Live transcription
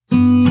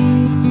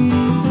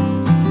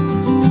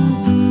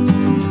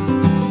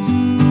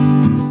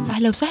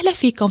أهلا وسهلا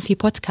فيكم في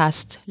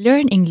بودكاست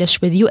Learn English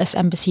with US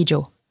Embassy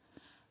Joe.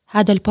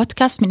 هذا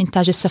البودكاست من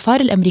إنتاج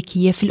السفارة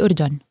الامريكية في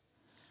الاردن.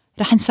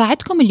 رح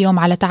نساعدكم اليوم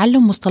على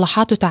تعلم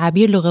مصطلحات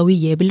وتعابير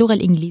لغوية باللغة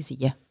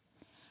الانجليزية.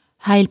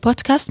 هاي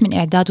البودكاست من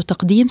إعداد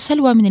وتقديم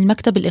سلوى من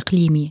المكتب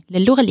الإقليمي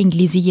للغة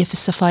الانجليزية في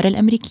السفارة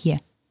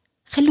الامريكية.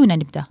 خلونا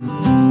نبدأ.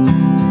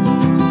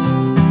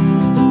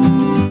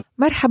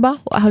 مرحبا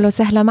وأهلا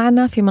وسهلا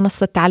معنا في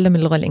منصة تعلم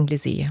اللغة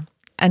الإنجليزية.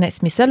 أنا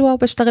اسمي سلوى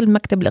وبشتغل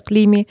بالمكتب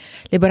الإقليمي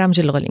لبرامج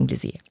اللغة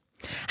الإنجليزية.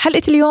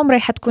 حلقة اليوم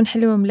رايحة تكون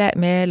حلوة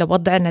وملائمة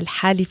لوضعنا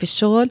الحالي في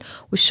الشغل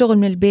والشغل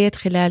من البيت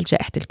خلال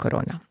جائحة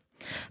الكورونا.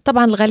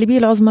 طبعا الغالبية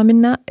العظمى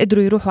منا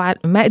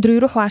ما قدروا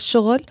يروحوا على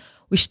الشغل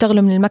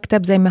ويشتغلوا من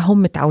المكتب زي ما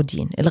هم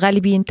متعودين.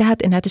 الغالبية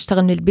انتهت إنها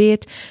تشتغل من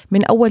البيت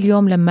من أول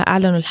يوم لما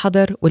أعلنوا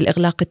الحظر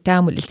والإغلاق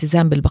التام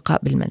والالتزام بالبقاء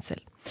بالمنزل.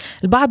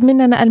 البعض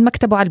منا نقل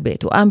مكتبه على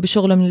البيت وقام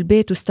بشغله من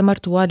البيت واستمر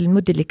طوال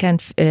المدة اللي كان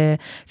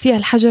فيها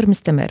الحجر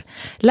مستمر.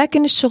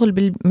 لكن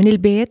الشغل من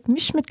البيت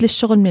مش مثل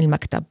الشغل من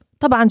المكتب.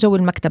 طبعا جو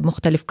المكتب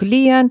مختلف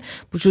كليا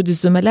بوجود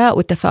الزملاء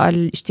والتفاعل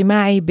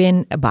الاجتماعي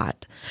بين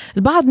بعض.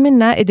 البعض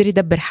منا قدر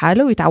يدبر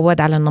حاله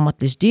ويتعود على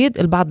النمط الجديد.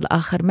 البعض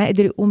الآخر ما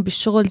قدر يقوم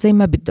بالشغل زي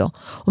ما بده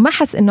وما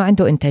حس إنه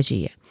عنده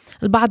إنتاجية.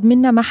 البعض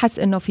منا ما حس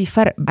إنه في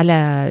فرق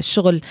على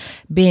الشغل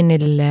بين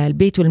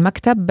البيت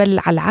والمكتب، بل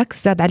على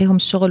العكس زاد عليهم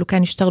الشغل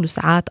وكانوا يشتغلوا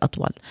ساعات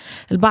أطول.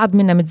 البعض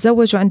منا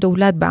متزوج وعنده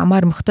أولاد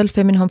بأعمار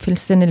مختلفة، منهم في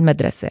سن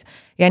المدرسة،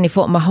 يعني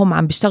فوق ما هم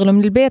عم بيشتغلوا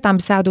من البيت عم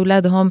بيساعدوا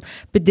أولادهم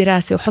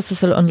بالدراسة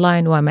وحصص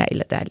الأونلاين وما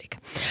إلى ذلك.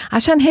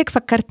 عشان هيك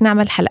فكرت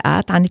نعمل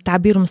حلقات عن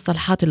التعبير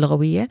والمصطلحات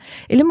اللغوية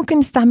اللي ممكن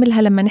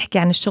نستعملها لما نحكي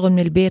عن الشغل من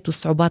البيت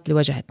والصعوبات اللي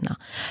واجهتنا.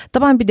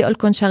 طبعا بدي أقول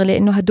لكم شغلة،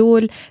 إنه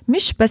هدول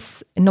مش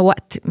بس إنه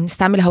وقت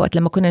نستعملها وقت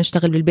لما كنا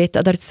نشتغل بالبيت،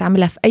 تقدر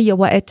تستعملها في أي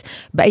وقت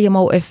بأي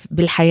موقف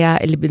بالحياة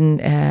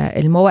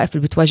المواقف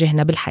اللي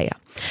بتواجهنا بالحياة.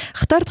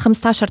 اخترت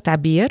 15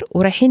 تعبير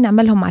ورايحين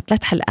نعملهم على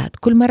 3 حلقات.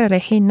 كل مرة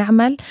رايحين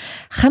نعمل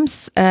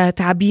 5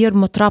 تعبير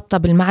مترابطة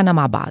بالمعنى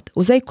مع بعض،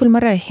 وزي كل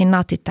مرة رايحين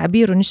نعطي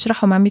التعبير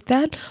ونشرحه مع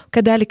مثال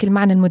وكذلك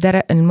المعنى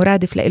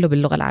المرادف له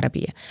باللغة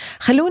العربية.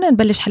 خلونا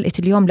نبلش حلقة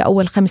اليوم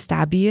لأول 5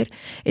 تعبير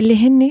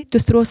اللي هن to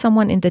throw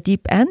someone in the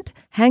deep end,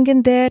 hang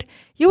in there,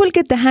 you will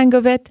get the hang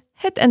of it,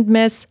 hit and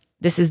miss,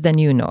 this is the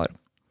new norm.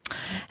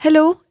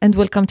 Hello and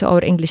welcome to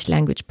our English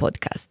language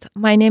podcast.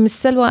 My name is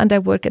Selwa and I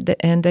work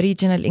in the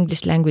Regional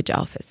English Language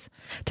Office.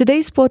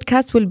 Today's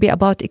podcast will be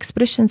about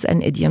expressions and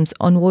idioms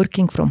on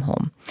working from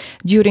home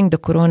during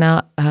the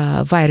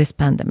coronavirus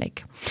pandemic.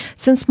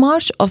 Since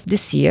March of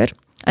this year,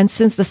 and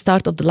since the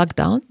start of the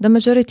lockdown, the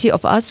majority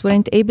of us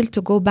weren't able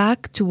to go back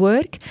to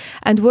work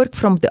and work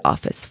from the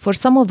office. For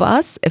some of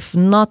us, if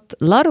not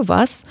a lot of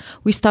us,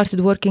 we started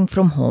working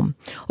from home.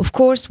 Of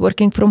course,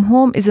 working from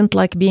home isn't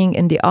like being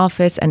in the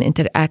office and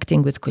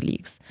interacting with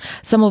colleagues.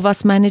 Some of us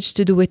managed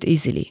to do it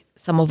easily.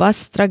 Some of us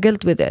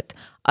struggled with it.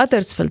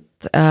 Others felt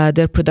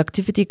their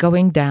productivity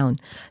going down.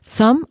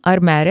 Some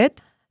are married.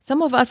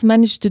 Some of us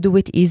managed to do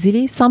it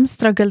easily. Some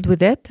struggled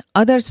with it.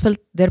 Others felt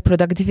their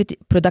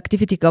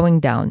productivity going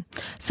down.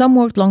 Some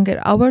worked longer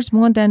hours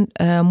more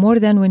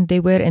than when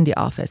they were in the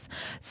office.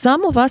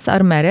 Some of us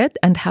are married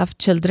and have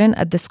children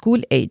at the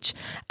school age,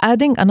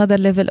 adding another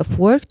level of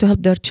work to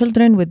help their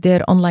children with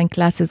their online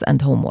classes and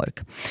homework.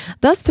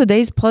 Thus,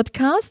 today's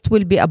podcast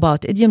will be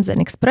about idioms and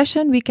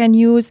expression we can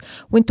use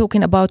when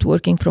talking about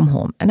working from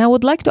home. And I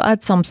would like to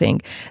add something,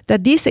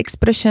 that these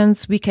expressions,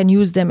 we can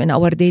use them in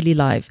our daily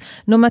life,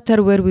 no matter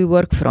where we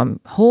work from,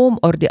 home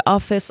or the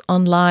office,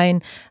 online,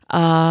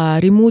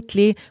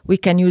 remotely, we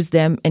can use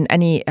them in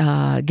any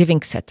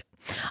giving set.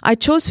 I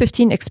chose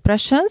 15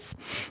 expressions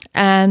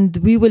and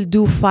we will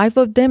do 5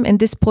 of them in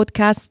this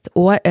podcast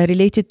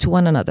related to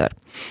one another.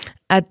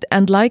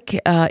 And like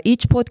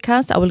each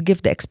podcast, I will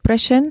give the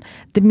expression,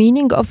 the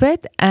meaning of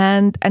it,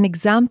 and an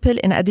example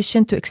in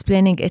addition to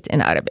explaining it in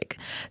Arabic.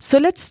 So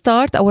let's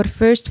start our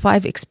first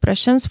 5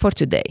 expressions for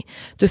today.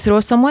 To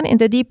throw someone in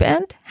the deep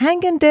end,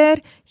 hang in there,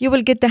 you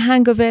will get the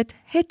hang of it,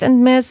 hit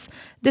and miss,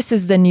 this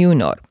is the new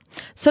norm.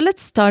 So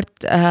let's start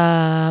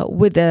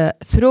with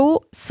throw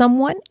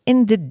someone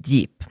in the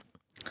deep,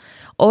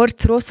 or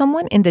throw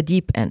someone in the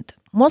deep end.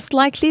 Most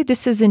likely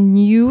this is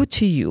new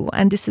to you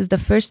and this is the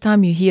first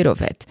time you hear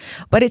of it,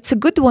 but it's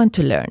a good one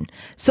to learn.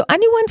 So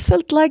anyone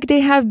felt like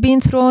they have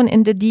been thrown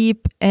in the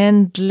deep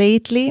end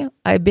lately?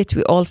 I bet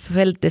we all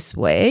felt this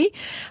way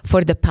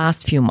for the past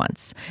few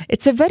months.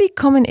 It's a very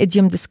common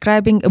idiom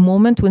describing a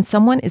moment when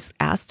someone is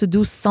asked to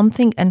do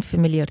something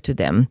unfamiliar to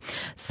them,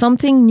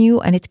 something new,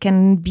 and it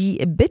can be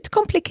a bit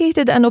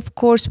complicated and of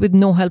course with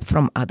no help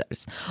from others.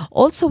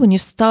 Also, when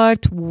you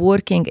start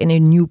working in a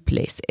new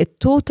place, a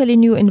totally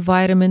new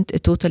environment, a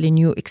totally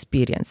new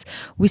experience,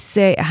 we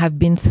say I have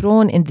been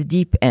thrown in the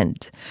deep end,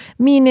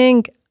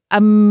 meaning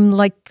I'm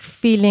like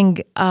feeling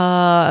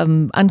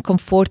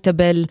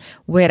uncomfortable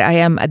where I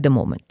am at the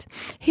moment.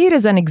 Here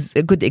is a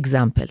good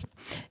example.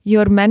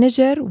 Your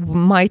manager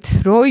might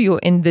throw you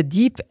in the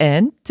deep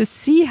end to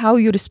see how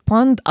you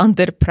respond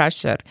under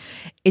pressure.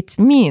 It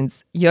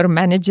means your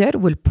manager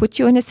will put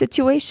you in a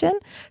situation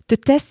to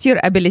test your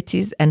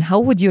abilities and how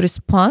would you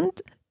respond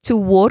to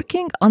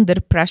working under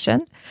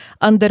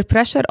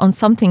pressure on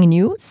something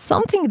new,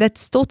 something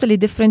that's totally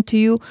different to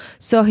you,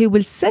 so he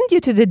will send you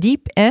to the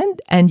deep end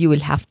and you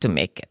will have to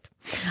make it.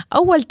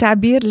 أول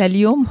تعبير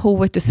لليوم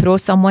هو to throw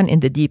someone in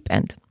the deep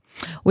end.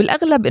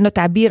 والأغلب إنه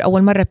تعبير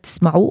أول مرة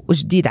بتسمعوه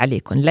وجديد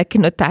عليكم،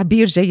 لكنه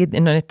التعبير جيد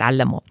إنه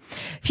نتعلمه.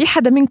 في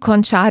حدا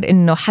منكم شعر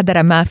إنه حدا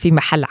رماه في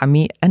محل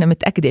عميق؟ أنا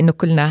متأكدة إنه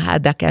كلنا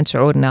هذا كان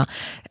شعورنا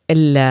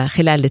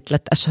خلال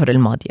 3 أشهر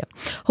الماضية.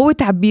 هو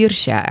تعبير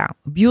شائع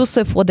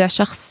بيوصف وضع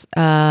شخص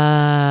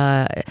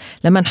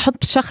لما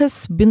نحط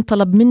شخص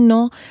بنطلب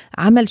منه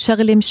عمل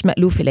شغلة مش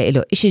مألوفة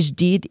له، إشي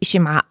جديد، إشي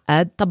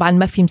معقد، طبعا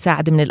ما في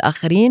مساعدة من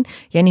الآخرين،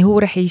 يعني هو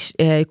رح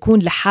يكون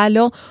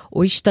لحاله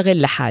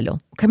ويشتغل لحاله.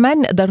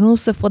 وكمان نقدر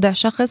نوصف وضع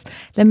شخص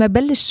لما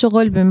بلش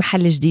شغل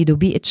بمحل جديد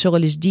وبيئة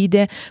شغل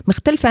جديدة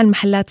مختلفة عن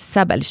المحلات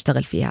السابقة اللي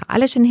اشتغل فيها،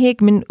 علشان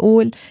هيك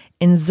منقول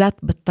انزت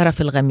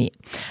بالطرف الغميق.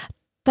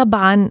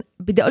 طبعا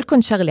بدي أقول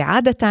لكم شغلة،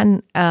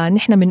 عادة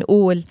نحن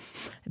منقول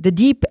the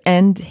deep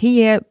end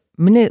هي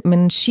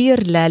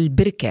منشير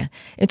للبركة.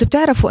 انتوا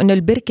بتعرفوا انه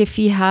البركة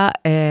فيها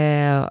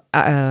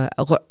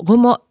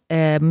غمق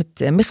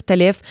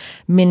مختلف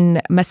من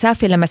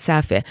مسافة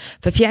لمسافة،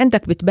 ففي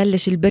عندك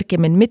بتبلش البركة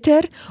من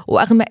متر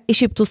وأغمق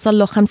إشي بتوصل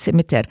له 5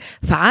 متر.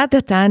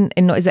 فعادة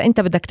إنه إذا أنت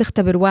بدك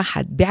تختبر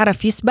واحد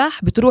بيعرف يسبح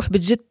بتروح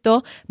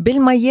بتجده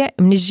بالمية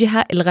من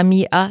الجهة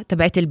الغميقة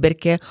تبعت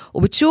البركة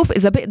وبتشوف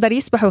إذا بيقدر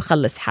يسبح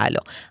ويخلص حاله.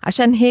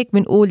 عشان هيك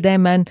بنقول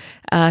دايما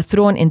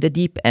thrown in the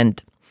deep end.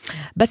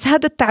 بس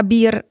هذا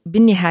التعبير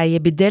بالنهاية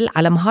بدل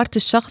على مهارة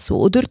الشخص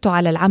وقدرته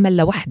على العمل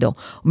لوحده،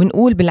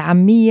 ومنقول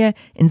بالعامية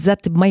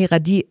انزت بمي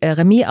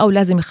غميقة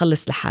ولازم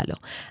يخلص لحاله.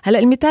 هلأ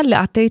المثال اللي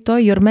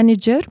أعطيته your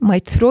manager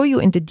might throw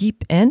you in the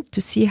deep end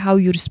to see how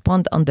you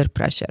respond under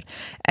pressure،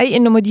 أي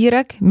إنه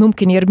مديرك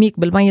ممكن يرميك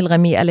بالمي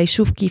الغميقة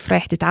ليشوف كيف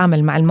رايح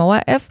تتعامل مع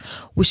المواقف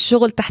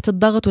والشغل تحت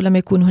الضغط ولما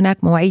يكون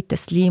هناك مواعيد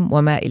تسليم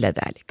وما إلى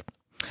ذلك.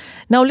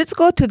 Now let's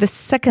go to the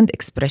second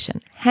expression,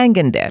 hang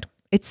in there.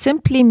 It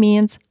simply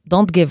means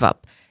don't give up.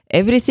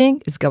 Everything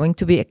is going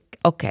to be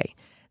okay.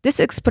 This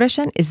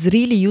expression is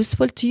really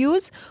useful to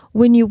use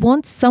when you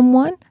want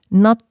someone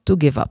not to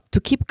give up, to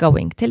keep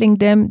going, telling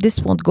them this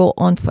won't go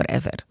on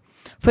forever.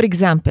 For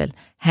example,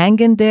 hang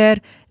in there,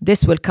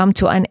 this will come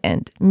to an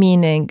end,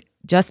 meaning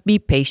just be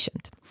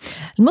patient.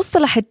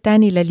 المصطلح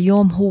الثاني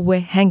لليوم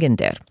هو hang in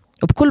there،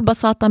 وبكل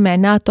بساطة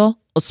معناته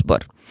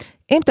اصبر.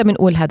 إمتى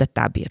منقول هذا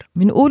التعبير؟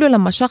 منقوله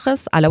لما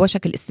شخص على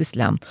وشك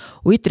الاستسلام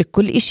ويترك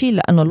كل إشي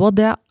لأنه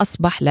الوضع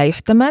أصبح لا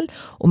يحتمل،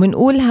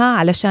 ومنقولها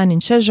علشان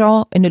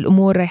نشجعه إن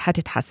الأمور رايحة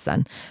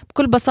تتحسن.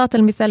 بكل بساطة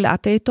المثال اللي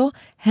أعطيته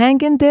hang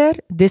in there,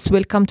 this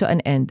will come to an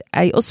end،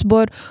 أي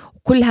أصبر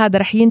وكل هذا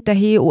رح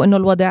ينتهي وإنه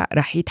الوضع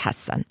رح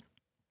يتحسن.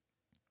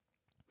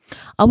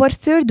 Our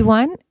third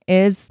one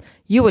is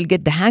you will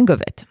get the hang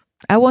of it.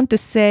 I want to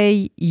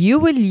say you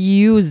will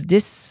use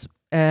this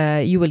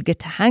you will get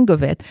a hang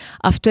of it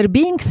after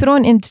being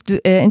thrown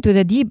into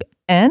the deep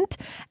end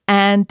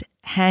and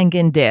hang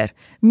in there,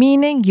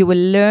 meaning you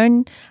will learn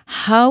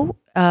how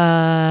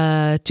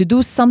to do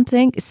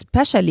something,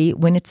 especially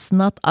when it's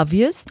not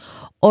obvious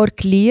or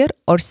clear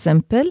or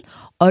simple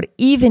or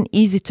even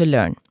easy to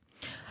learn.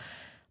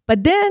 But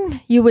then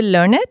you will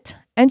learn it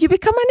and you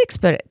become an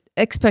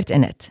expert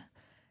in it.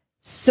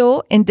 So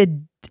in the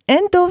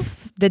end of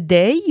the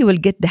day, you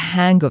will get the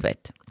hang of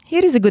it.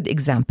 Here is a good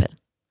example.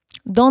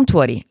 Don't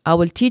worry, I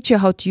will teach you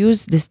how to use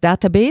this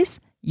database.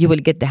 You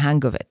will get the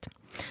hang of it.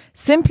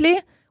 Simply,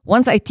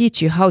 once I teach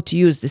you how to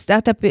use this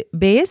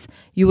database,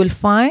 you will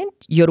find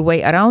your way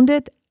around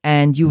it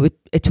and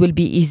it will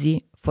be easy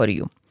for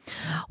you.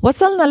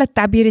 وصلنا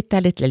للتعبير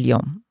الثالث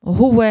لليوم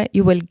وهو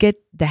you will get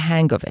the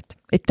hang of it.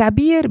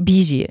 التعبير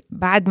بيجي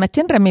بعد ما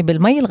تنرمي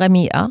بالمي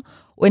الغميقة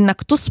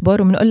وإنك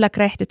تصبر ومنقول لك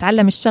رايح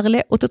تتعلم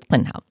الشغلة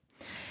وتتقنها.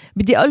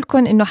 بدي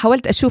أقولكم إنه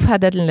حاولت أشوف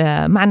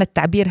هذا معنى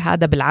التعبير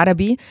هذا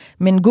بالعربي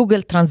من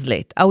جوجل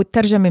ترانزليت أو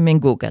الترجمة من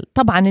جوجل.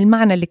 طبعا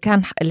المعنى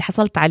اللي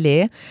حصلت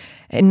عليه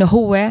إنه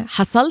هو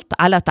حصلت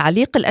على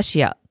تعليق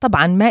الأشياء.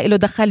 طبعا ما إله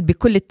دخل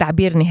بكل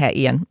التعبير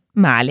نهائيا،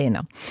 ما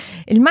علينا.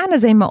 المعنى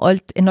زي ما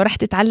قلت إنه رح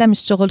تتعلم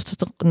الشغل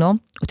وتتقنه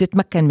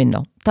وتتمكن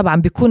منه. طبعا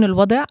بيكون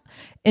الوضع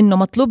إنه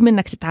مطلوب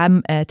منك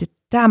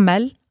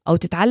تعمل أو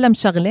تتعلم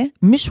شغلة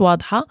مش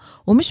واضحة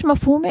ومش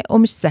مفهومة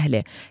ومش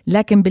سهلة،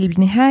 لكن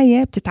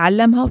بالنهاية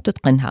بتتعلمها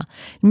وبتتقنها.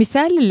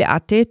 المثال اللي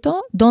أعطيته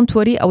don't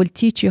worry I will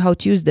teach you how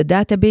to use the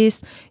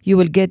database you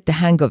will get the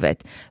hang of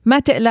it. ما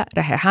تقلق،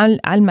 رح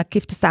أعلمك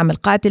كيف تستعمل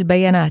قاعدة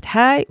البيانات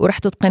هاي ورح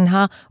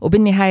تتقنها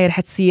وبالنهاية رح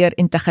تصير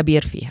أنت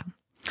خبير فيها.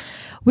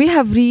 We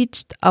have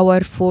reached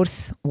our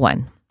fourth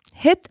one,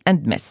 hit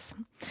and miss.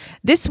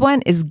 This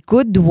one is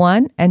good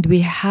one and we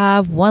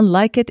have one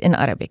like it in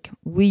Arabic.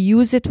 We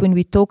use it when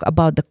we talk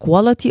about the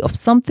quality of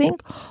something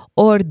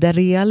or the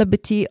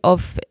reliability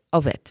of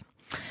it.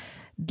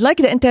 Like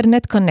the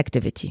internet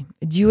connectivity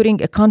during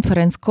a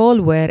conference call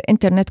where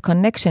internet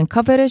connection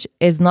coverage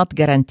is not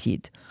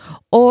guaranteed.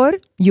 Or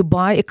you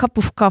buy a cup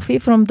of coffee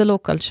from the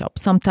local shop.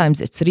 Sometimes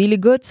it's really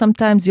good,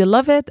 sometimes you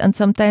love it, and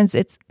sometimes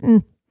it's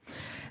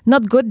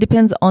not good,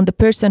 depends on the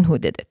person who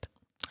did it.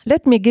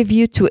 Let me give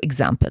you 2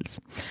 examples.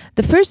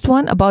 The first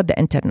one about the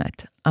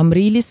internet. I'm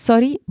really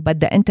sorry, but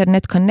the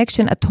internet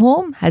connection at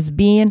home has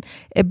been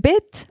a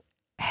bit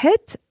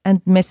hit and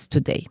miss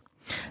today.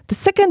 The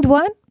second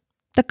one,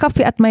 the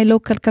coffee at my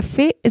local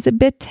cafe is a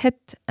bit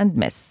hit and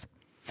miss.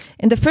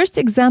 In the first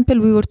example,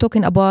 we were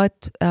talking about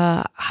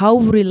how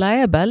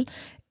reliable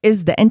is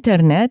the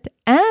internet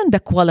and the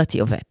quality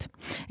of it.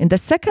 In the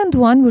second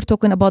one, we're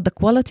talking about the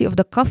quality of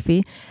the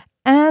coffee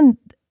and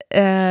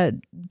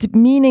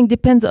meaning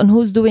depends on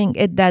who's doing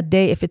it that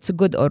day, if it's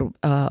good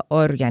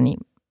or يعني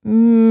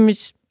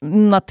مش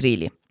not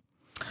really.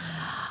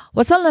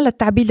 وصلنا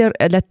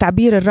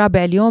للتعبير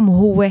الرابع اليوم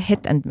وهو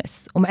hit and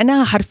miss،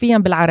 ومعناها حرفيا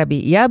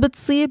بالعربي يا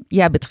بتصيب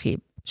يا بتخيب.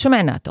 شو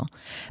معناته؟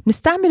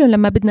 بنستعمله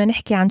لما بدنا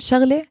نحكي عن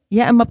شغلة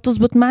يا إما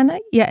بتزبط معنا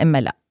يا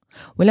إما لا،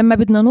 ولما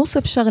بدنا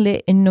نوصف شغلة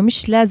إنه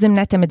مش لازم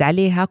نعتمد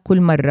عليها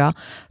كل مرة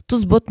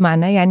تزبط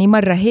معنا، يعني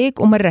مرة هيك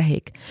ومرة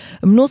هيك.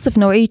 بنوصف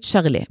نوعية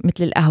شغلة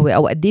مثل القهوة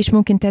أو قديش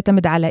ممكن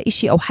تعتمد على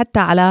إشي أو حتى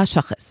على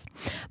شخص.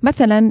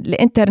 مثلا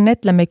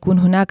الإنترنت لما يكون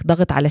هناك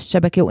ضغط على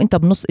الشبكة وإنت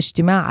بنص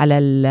اجتماع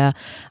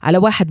على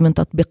واحد من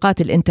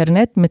تطبيقات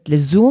الإنترنت مثل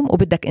الزوم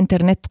وبدك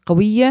إنترنت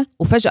قوية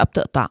وفجأة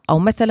بتقطع، أو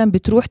مثلا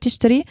بتروح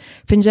تشتري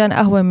فنجان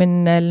قهوة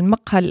من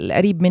المقهى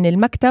القريب من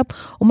المكتب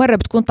ومرة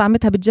بتكون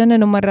طعمتها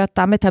بتجنن ومرة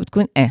طعمتها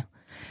بتكون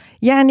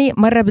يعني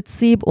مرة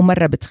بتصيب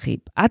ومرة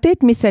بتخيب.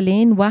 أعطيت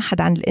مثالين،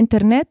 واحد عن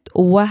الإنترنت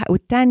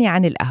والتاني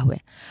عن القهوة.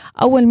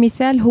 أول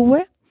مثال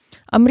هو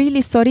I'm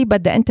really sorry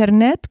but the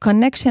internet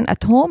connection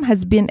at home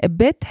has been a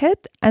bit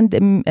hit and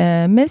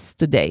miss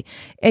today.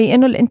 أي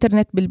إنه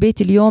الإنترنت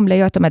بالبيت اليوم لا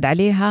يعتمد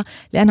عليها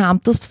لأنها عم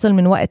تفصل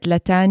من وقت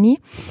لتاني،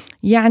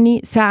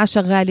 يعني ساعة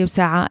شغالة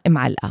وساعة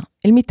معلقة.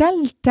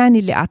 المثال الثاني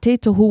اللي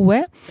أعطيته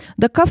هو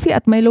The coffee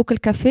at my local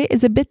cafe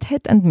is a bit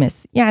hit and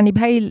miss. يعني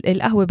بهاي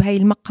القهوة بهاي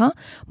المقهى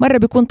مرة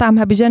بيكون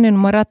طعمها بجنن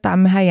ومرات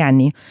طعمها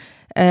يعني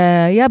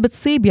يا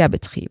بتصيب يا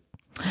بتخيب.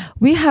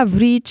 We have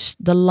reached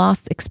the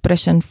last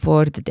expression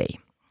for the day.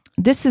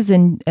 This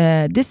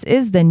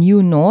is the new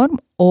norm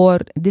or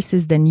this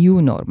is the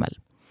new normal.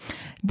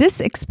 This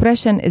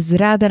expression is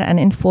rather an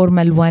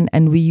informal one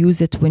and we use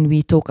it when we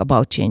talk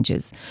about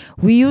changes.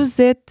 We use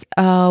it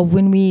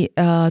when we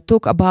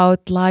talk about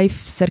life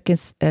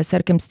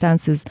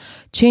circumstances,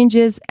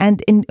 changes, and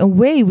in a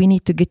way we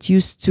need to get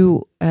used to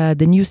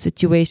the new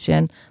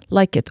situation,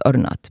 like it or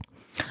not.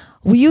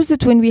 We use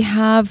it when we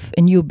have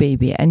a new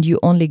baby and you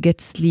only get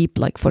sleep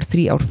like for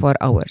 3 or 4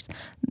 hours.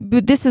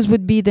 But this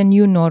would be the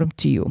new norm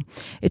to you.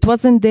 It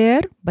wasn't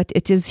there, but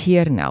it is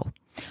here now.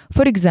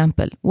 For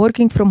example,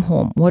 working from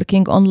home,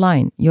 working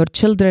online, your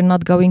children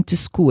not going to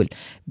school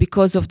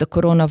because of the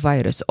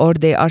coronavirus, or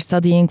they are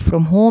studying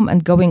from home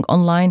and going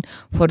online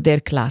for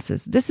their classes.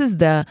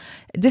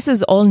 This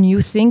is all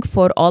new thing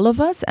for all of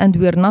us and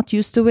we're not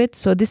used to it,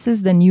 so this is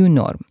the new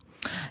norm.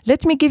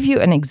 Let me give you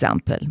an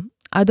example.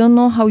 I don't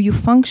know how you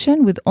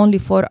function with only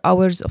 4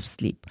 hours of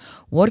sleep.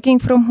 Working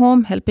from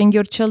home, helping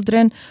your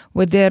children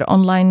with their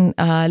online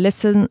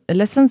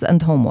lessons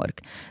and homework.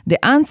 The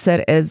answer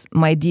is,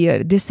 my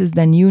dear, this is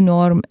the new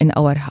norm in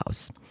our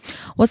house.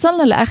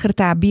 وصلنا لآخر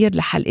تعبير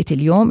لحلقة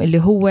اليوم اللي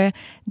هو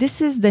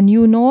This is the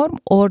new norm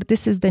or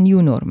this is the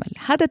new normal.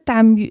 هذا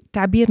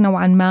التعبير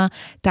نوعا ما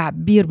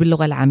تعبير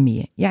باللغة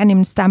العامية، يعني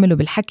بنستعمله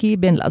بالحكي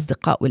بين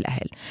الأصدقاء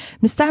والأهل.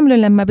 بنستعمله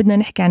لما بدنا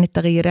نحكي عن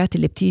التغيرات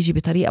اللي بتيجي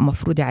بطريقة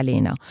مفروضة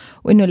علينا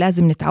وإنه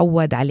لازم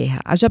نتعود عليها،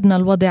 عجبنا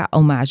الوضع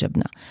أو ما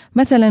عجبنا.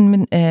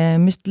 مثلا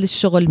مثل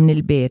الشغل من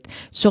البيت،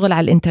 شغل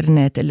على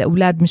الإنترنت،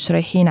 الأولاد مش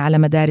رايحين على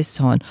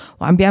مدارس هون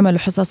وعم بيعملوا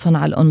حصصهم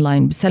على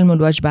الأونلاين، بيسلموا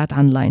الواجبات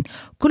أونلاين.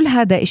 كل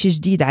هذا إشي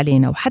جديد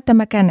علينا وحتى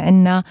ما كان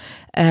عنا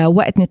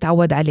وقت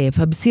نتعود عليه،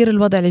 فبصير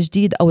الوضع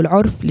الجديد أو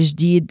العرف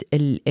الجديد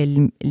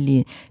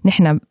اللي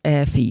نحن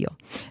فيه.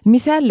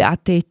 المثال اللي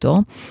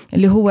أعطيته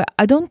اللي هو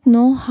I don't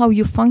know how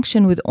you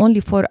function with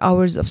only 4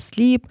 hours of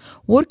sleep,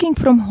 working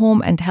from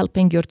home and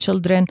helping your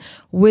children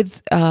with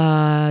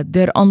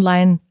their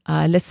online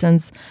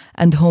lessons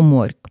and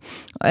homework.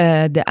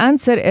 The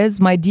answer is,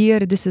 my dear,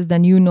 this is the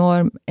new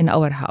norm in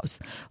our house.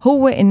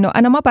 هو إنه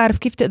أنا ما بعرف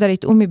كيف تقدري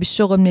تقومي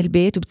بالشغل من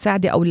البيت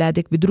وبتساعدي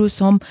أولادك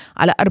بدروسهم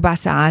على 4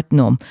 ساعات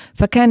نوم.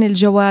 فكان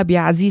الجواب يا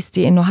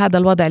عزيزتي إنه هذا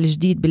الوضع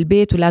الجديد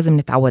بالبيت ولازم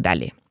نتعود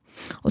عليه.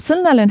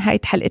 وصلنا لنهاية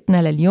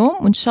حلقتنا لليوم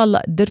وإن شاء الله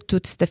قدرتوا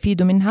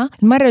تستفيدوا منها.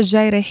 المرة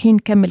الجاية رايحين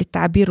نكمل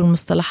التعابير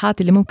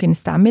والمصطلحات اللي ممكن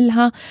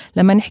نستعملها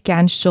لما نحكي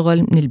عن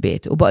الشغل من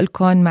البيت.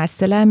 وبقولكم مع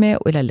السلامة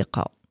وإلى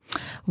اللقاء.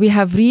 We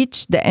have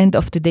reached the end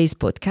of today's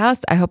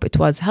podcast. I hope it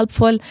was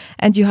helpful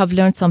and you have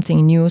learned something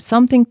new,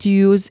 something to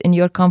use in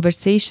your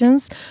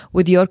conversations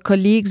with your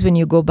colleagues when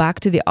you go back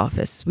to the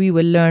office. We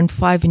will learn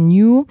 5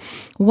 new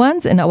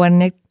ones in our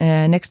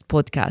next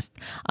podcast.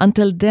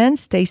 Until then,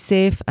 stay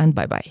safe and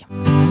bye-bye.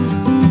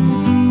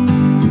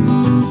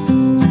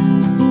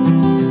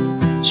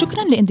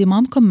 شكراً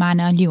لانضمامكم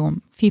معنا اليوم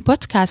في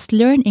بودكاست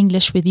Learn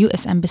English with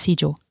USM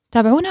بسيجو.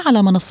 تابعونا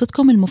على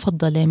منصتكم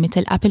المفضلة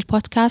مثل أبل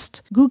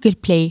بودكاست، جوجل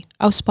بلاي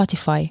أو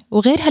سبوتيفاي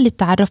وغيرها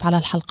للتعرف على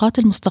الحلقات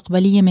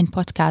المستقبلية من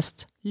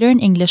بودكاست Learn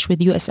English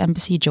with USM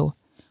بسيجو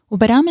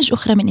وبرامج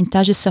أخرى من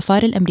إنتاج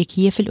السفارة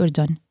الأمريكية في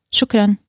الأردن. شكراً.